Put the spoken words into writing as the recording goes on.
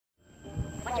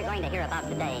you're going to hear about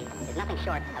today is nothing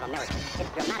short of a miracle.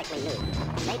 It's dramatically new,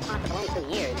 made possible only through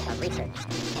years of research,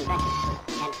 invention,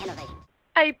 and innovation.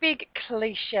 A big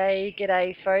cliche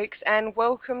g'day, folks, and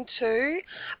welcome to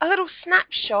a little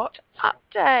snapshot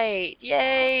update.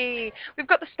 Yay! We've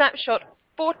got the snapshot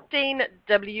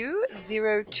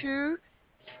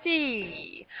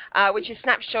 14W02C, which is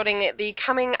snapshotting the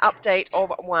coming update of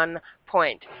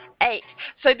 1.8.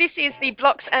 So this is the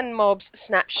blocks and mobs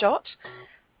snapshot,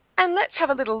 and let's have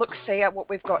a little look-see at what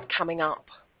we've got coming up.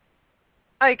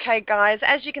 Okay, guys,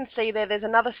 as you can see there, there's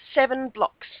another 7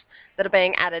 blocks that are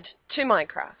being added to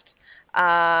Minecraft.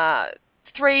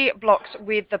 3 blocks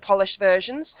with the polished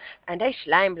versions and a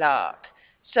slime block.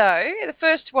 So the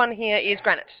first one here is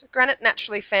granite. Granite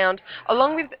naturally found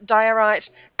along with diorite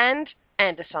and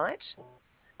andesite.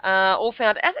 All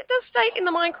found, as it does state in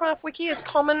the MinecraftWiki, as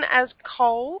common as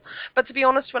coal. But to be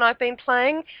honest, when I've been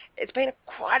playing, it's been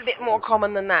quite a bit more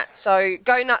common than that. So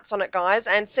go nuts on it, guys,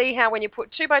 and see how when you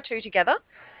put 2 by 2 together,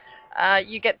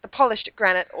 you get the polished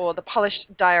granite or the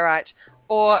polished diorite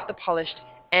or the polished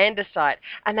andesite.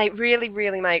 And they really,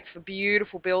 really make for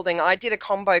beautiful building. I did a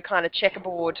combo kind of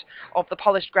checkerboard of the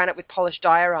polished granite with polished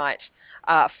diorite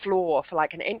floor for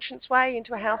like an entranceway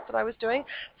into a house that I was doing.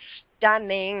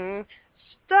 Stunning.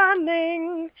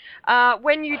 Stunning.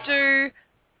 When you do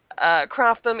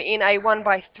craft them in a 1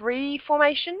 by 3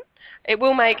 formation, it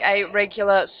will make a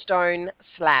regular stone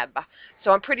slab.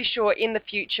 So I'm pretty sure in the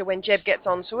future, when Jeb gets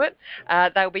onto it,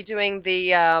 they'll be doing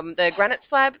the granite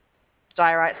slab,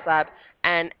 diorite slab,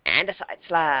 and andesite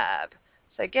slab.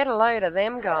 So get a load of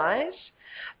them, guys.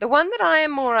 The one that I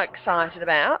am more excited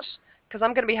about, because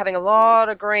I'm going to be having a lot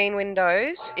of green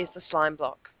windows, is the slime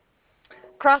block.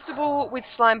 Craftable with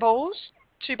slime balls,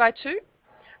 2 by 2.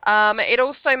 It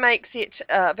also makes it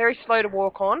very slow to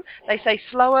walk on. They say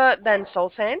slower than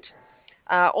soul sand,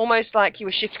 almost like you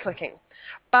were shift clicking.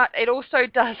 But it also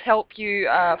does help you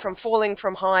from falling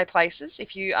from high places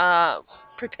if you are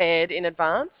prepared in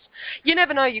advance. You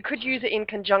never know, you could use it in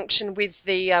conjunction with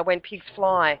the When Pigs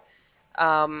Fly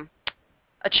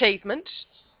achievement.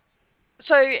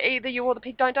 So either you or the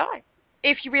pig don't die,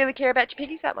 if you really care about your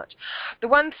piggies that much. The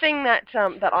one thing that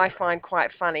that I find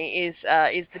quite funny is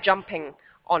the jumping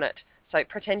on it. So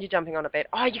pretend you're jumping on a bed.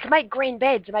 Oh, you can make green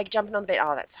beds and make jumping on the bed.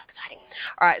 Oh, that's so exciting.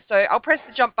 All right, so I'll press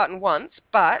the jump button once,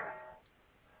 but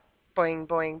boing,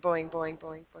 boing, boing, boing,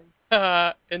 boing, boing.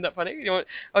 Isn't that funny? You want?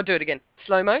 I'll do it again.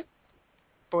 Slow-mo.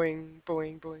 Boing,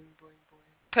 boing, boing, boing,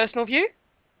 boing. Personal view.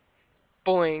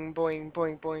 Boing, boing,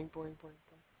 boing, boing, boing, boing.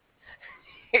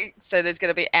 So there's going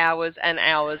to be hours and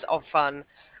hours of fun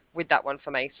with that one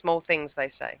for me. Small things,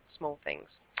 they say. Small things.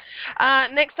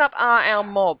 Next up are our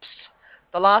mobs.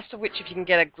 The last of which, if you can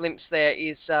get a glimpse there,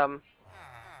 is...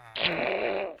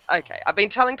 Okay, I've been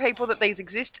telling people that these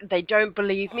exist. They don't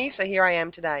believe me, so here I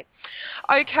am today.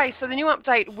 Okay, so the new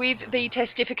update with the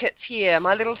testificates here,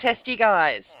 my little testy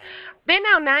guys. They're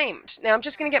now named. Now, I'm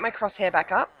just going to get my crosshair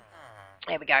back up.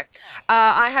 There we go.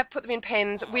 I have put them in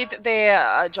pens with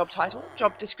their job title,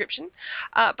 job description,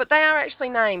 but they are actually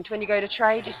named. When you go to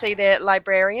trade, you see their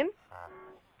librarian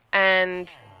and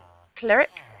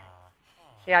cleric.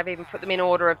 See, I've even put them in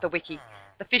order of the wiki.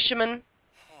 The fisherman,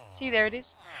 see, there it is,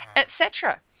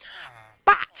 etc.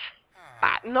 But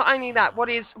not only that, what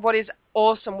is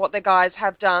awesome, what the guys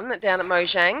have done down at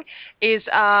Mojang, is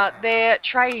their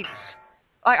trades.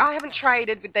 I haven't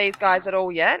traded with these guys at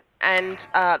all yet, and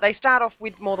they start off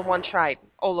with more than 1 trade,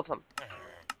 all of them.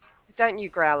 Don't you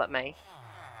growl at me,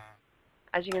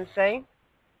 as you can see.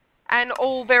 And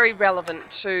all very relevant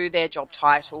to their job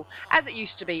title, as it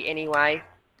used to be anyway.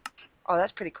 Oh,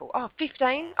 that's pretty cool. Oh,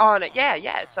 15? Oh, no,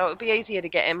 yeah. So it'll be easier to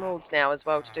get emeralds now as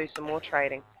well to do some more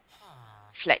trading.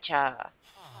 Fletcher.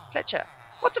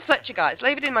 What's a Fletcher, guys?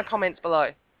 Leave it in my comments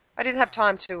below. I didn't have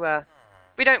time to...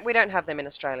 We don't have them in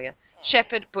Australia.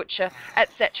 Shepherd, butcher,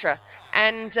 etc.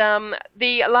 And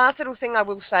the last little thing I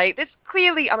will say, there's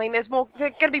clearly, I mean, there's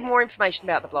going to be more information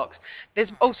about the blocks.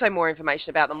 There's also more information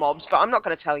about the mobs, but I'm not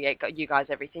going to tell you guys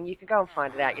everything. You can go and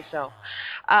find it out yourself.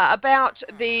 About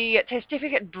the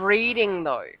testificate breeding,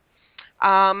 though.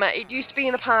 It used to be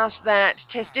in the past that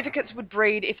testificates would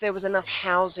breed if there was enough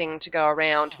housing to go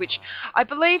around, which I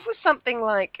believe was something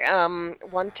like 1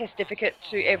 testificate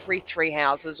to every 3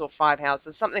 houses or 5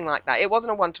 houses, something like that. It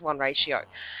wasn't a 1-to-1 ratio.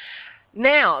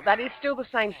 Now, that is still the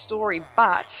same story,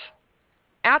 but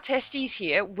our testes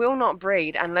here will not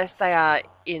breed unless they are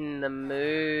in the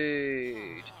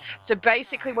mood. So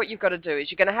basically what you've got to do is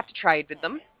you're going to have to trade with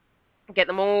them, get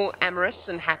them all amorous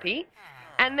and happy,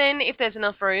 and then if there's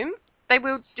enough room, they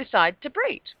will decide to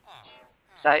breed.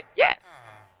 So, yeah,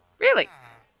 really.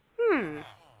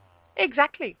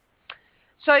 Exactly.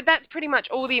 So that's pretty much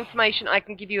all the information I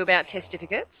can give you about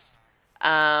testificates.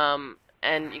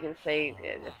 And you can see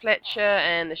the Fletcher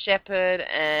and the Shepherd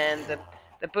and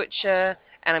the Butcher,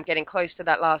 and I'm getting close to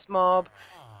that last mob.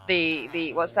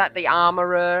 The what's that? The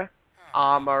Armourer,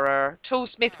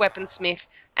 Toolsmith, Weaponsmith,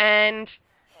 and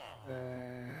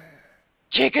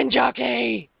Chicken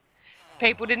Jockey.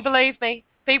 People didn't believe me.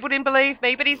 People didn't believe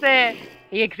me, but he's there.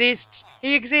 He exists.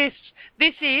 He exists.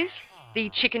 This is the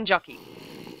Chicken Jockey.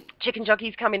 Chicken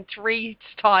Jockeys come in 3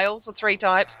 styles, or 3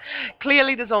 types.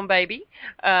 Clearly the Zombaby,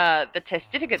 the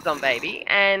Testificate Zombaby,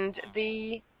 and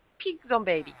the Pig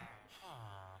Zombaby.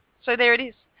 So there it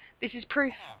is. This is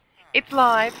proof. It's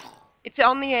live. It's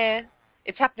on the air.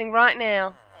 It's happening right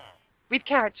now with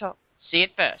Carrot Top. See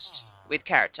it first with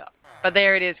Carrot Top. But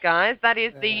there it is, guys. That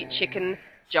is the Chicken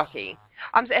Jockey.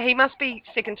 He must be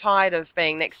sick and tired of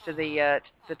being next to the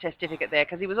testificate there,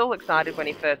 because he was all excited when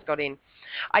he first got in.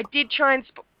 I did try and...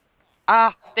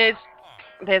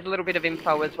 there's a little bit of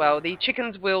info as well. The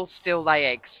chickens will still lay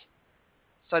eggs.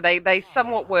 So they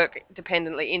somewhat work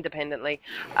independently.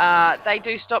 They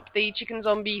do stop the chicken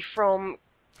zombie from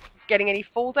getting any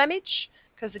fall damage,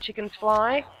 because the chickens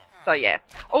fly. So yeah,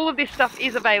 all of this stuff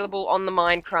is available on the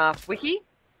MinecraftWiki.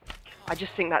 I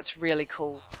just think that's really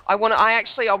cool. I want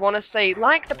to see,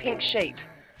 like the pink sheep.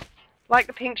 Like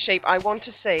the pink sheep, I want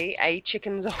to see a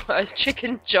chicken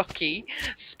jockey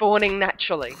spawning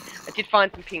naturally. I did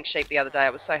find some pink sheep the other day. I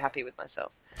was so happy with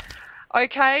myself.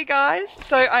 Okay, guys.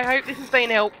 So I hope this has been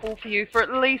helpful for you for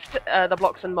at least the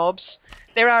blocks and mobs.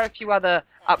 There are a few other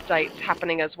updates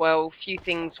happening as well. A few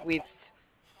things with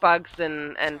bugs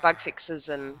and bug fixes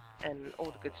and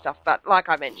all the good stuff. But like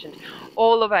I mentioned,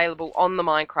 all available on the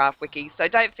Minecraft Wiki. So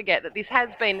don't forget that this has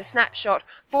been the Snapshot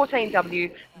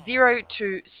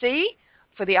 14W02C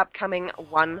for the upcoming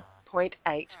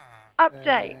 1.8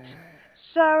 update.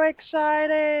 So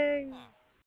exciting!